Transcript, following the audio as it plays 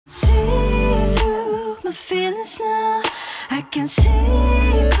See through my feelings now. I can see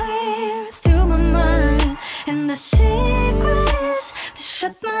clear through my mind. And the secret is to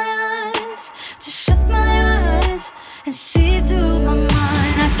shut my eyes, and see through my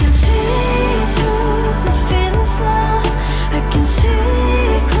mind. I can see through my feelings now. I can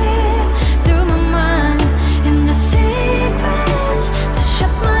see clear through my mind. And the secret is to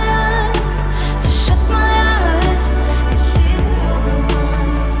shut my eyes, and see through my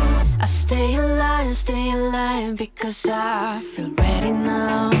mind. I stay alive because I feel ready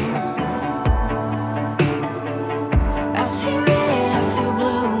now. I see red, I feel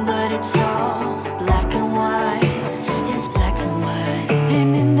blue, but it's all black and white. It's black and white.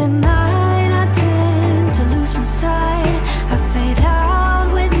 And in the night I tend to lose my sight. I fade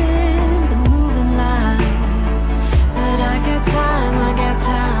out within the moving lights. But I got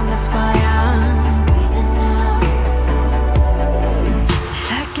time, that's why I'm breathing now.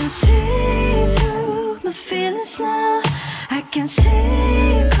 I can see through my feelings now. I can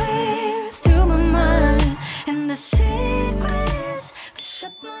see clear through my mind. And the secret is to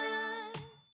shut my eyes.